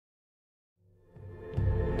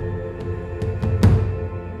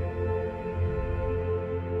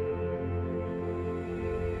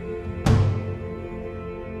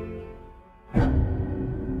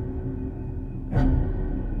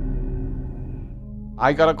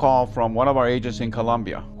I got a call from one of our agents in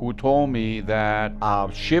Colombia who told me that a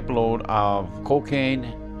shipload of cocaine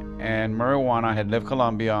and marijuana had left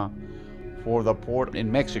Colombia for the port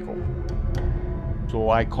in Mexico. So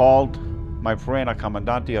I called my friend, a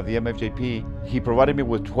commandante of the MFJP. He provided me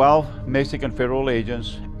with 12 Mexican federal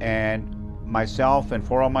agents, and myself and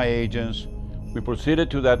 4 of my agents, we proceeded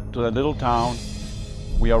to that little town.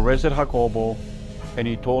 We arrested Jacobo, and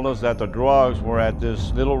he told us that the drugs were at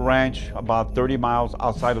this little ranch about 30 miles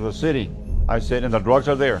outside of the city. I said, and the drugs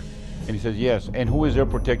are there? And he says, yes. And who is there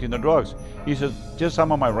protecting the drugs? He said, just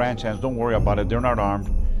some of my ranch hands, don't worry about it, they're not armed.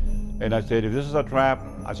 And I said, if this is a trap,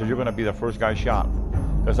 I said, you're gonna be the first guy shot,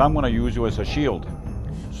 because I'm gonna use you as a shield.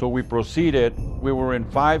 So we proceeded. We were in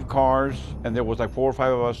 5 cars, and there was like 4 or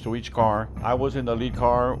 5 of us to each car. I was in the lead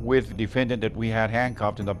car with the defendant that we had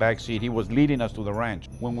handcuffed in the back seat. He was leading us to the ranch.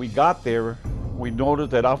 When we got there, we noticed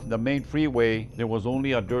that off the main freeway, there was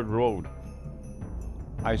only a dirt road.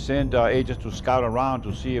 I sent agents to scout around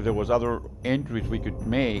to see if there was other entries we could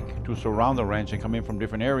make to surround the ranch and come in from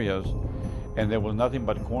different areas. And there was nothing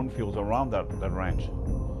but cornfields around that ranch.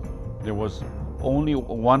 There was only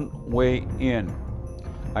one way in.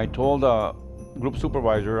 I told the group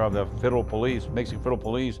supervisor of the federal police, Mexican federal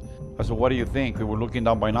police, I said, what do you think? We were looking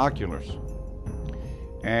down binoculars.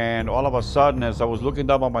 And all of a sudden, as I was looking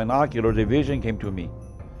down my binoculars, a vision came to me.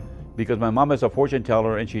 Because my mom is a fortune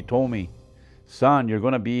teller, and she told me, son, you're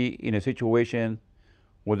gonna be in a situation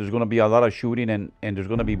where there's gonna be a lot of shooting and there's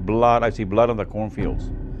gonna be blood. I see blood on the cornfields.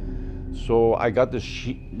 So I got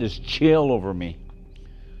this chill over me.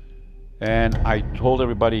 And I told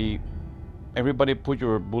everybody put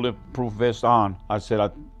your bulletproof vest on. I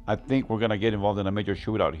said, I think we're gonna get involved in a major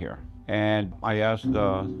shootout here. And I asked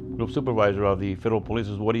the group supervisor of the federal police,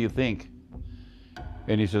 what do you think?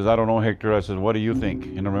 And he says, I don't know, Hector. I said, what do you think?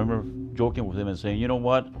 And I remember joking with him and saying, you know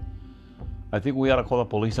what? I think we ought to call the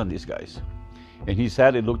police on these guys. And he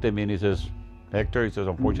sadly looked at me and he says, Hector, he says,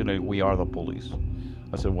 unfortunately, we are the police.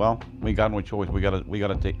 I said, well, we got no choice. We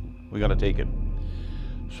gotta take it.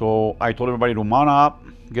 So I told everybody to mount up,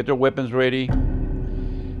 get their weapons ready,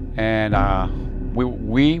 and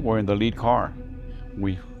we were in the lead car.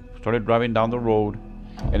 We started driving down the road,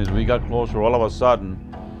 and as we got closer, all of a sudden,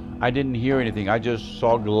 I didn't hear anything. I just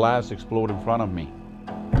saw glass explode in front of me.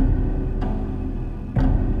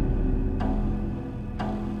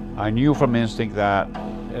 I knew from instinct that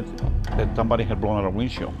somebody had blown out a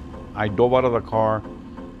windshield. I dove out of the car.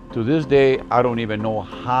 To this day, I don't even know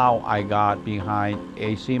how I got behind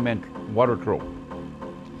a cement water trough.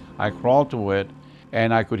 I crawled to it,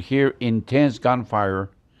 and I could hear intense gunfire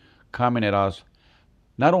coming at us,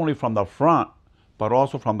 not only from the front, but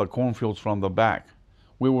also from the cornfields from the back.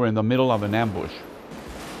 We were in the middle of an ambush.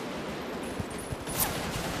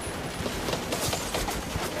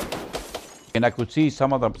 And I could see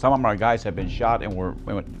some of our guys had been shot and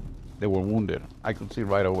they were wounded. I could see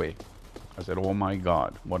right away. I said, oh my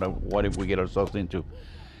God, what if we get ourselves into?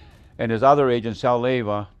 And his other agent,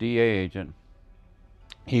 Salaza, D.E.A. agent,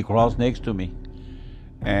 he crawls next to me.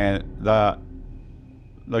 And the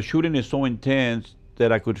shooting is so intense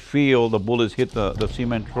that I could feel the bullets hit the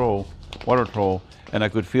cement trough, water trough, and I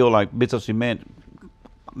could feel like bits of cement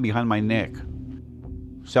behind my neck.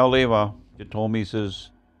 Salaza told me, he says,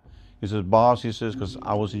 boss, he says, because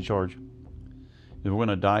I was in charge, we're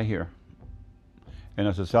gonna die here. And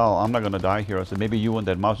I said, Sal, I'm not gonna die here. I said, maybe you and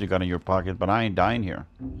that mouse you got in your pocket, but I ain't dying here.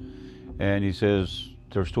 And he says,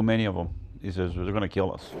 there's too many of them. He says, they're gonna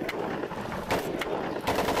kill us.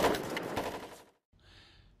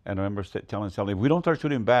 And I remember telling Sal, if we don't start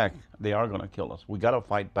shooting back, they are gonna kill us. We gotta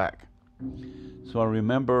fight back. So I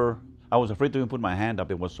remember, I was afraid to even put my hand up.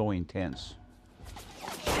 It was so intense.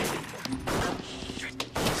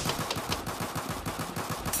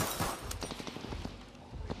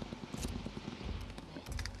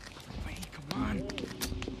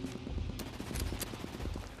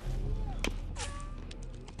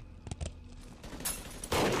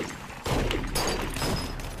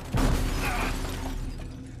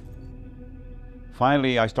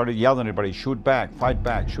 Finally, I started yelling at everybody, shoot back, fight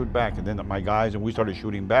back, shoot back. And then my guys and we started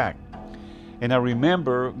shooting back. And I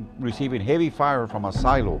remember receiving heavy fire from a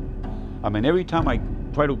silo. I mean, every time I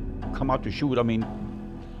try to come out to shoot, I mean,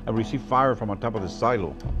 I receive fire from on top of the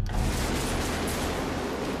silo.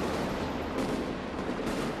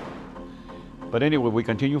 But anyway, we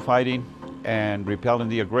continue fighting and repelling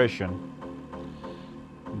the aggression.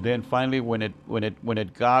 Then finally, when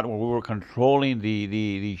it got where we were controlling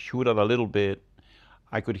the shootout a little bit,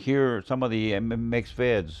 I could hear some of the MX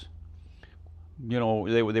feds, you know,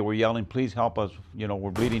 they were yelling, please help us, you know,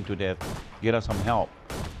 we're bleeding to death, get us some help.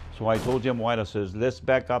 So I told Jim White, I says, let's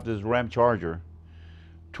back up this Ram Charger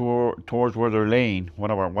towards where they're laying,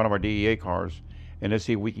 one of our DEA cars, and let's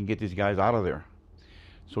see if we can get these guys out of there.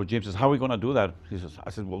 So Jim says, how are we going to do that? He says, I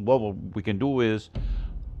said, well, what we can do is,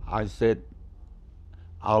 I said,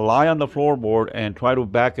 I'll lie on the floorboard and try to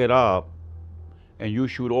back it up, and you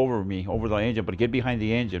shoot over me, over the engine, but get behind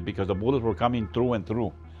the engine because the bullets were coming through and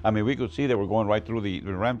through. I mean, we could see they were going right through the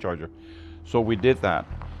Ram Charger. So we did that.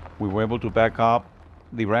 We were able to back up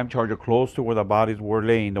the Ram Charger close to where the bodies were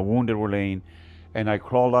laying, the wounded were laying, and I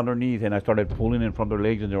crawled underneath and I started pulling in from their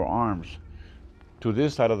legs and their arms to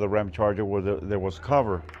this side of the Ram Charger where there was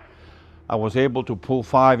cover. I was able to pull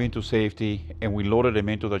 5 into safety, and we loaded them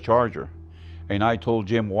into the Charger. And I told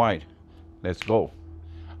Jim White, let's go.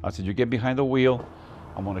 I said, you get behind the wheel,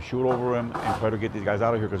 I'm gonna shoot over him and try to get these guys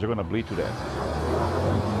out of here because they're gonna bleed to death.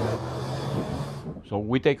 So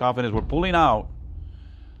we take off, and as we're pulling out,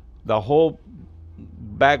 the whole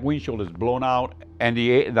back windshield is blown out, and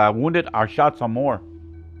the wounded are shot some more.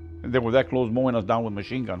 They were that close, mowing us down with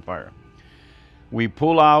machine gun fire. We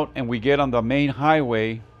pull out and we get on the main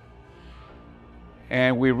highway,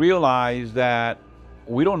 and we realize that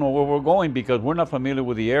we don't know where we're going because we're not familiar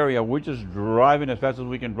with the area. We're just driving as fast as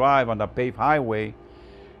we can drive on the paved highway.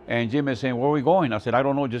 And Jim is saying, where are we going? I said, I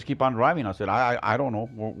don't know, just keep on driving. I said, I don't know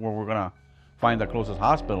where we're gonna find the closest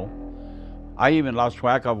hospital. I even lost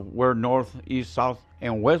track of where north, east, south,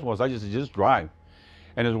 and west was. I just drive.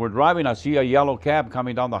 And as we're driving, I see a yellow cab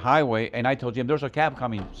coming down the highway, and I told Jim, there's a cab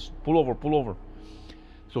coming, pull over, pull over.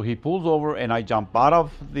 So he pulls over, and I jump out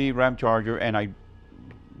of the Ram Charger, and I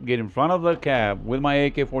get in front of the cab with my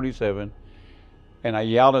AK-47, and I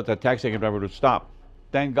yelled at the taxi driver to stop.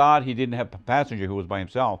 Thank God he didn't have a passenger who was by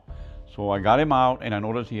himself. So I got him out, and I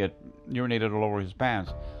noticed he had urinated all over his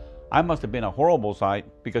pants. I must have been a horrible sight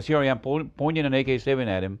because here I am pointing an AK-7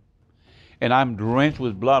 at him, and I'm drenched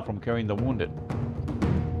with blood from carrying the wounded.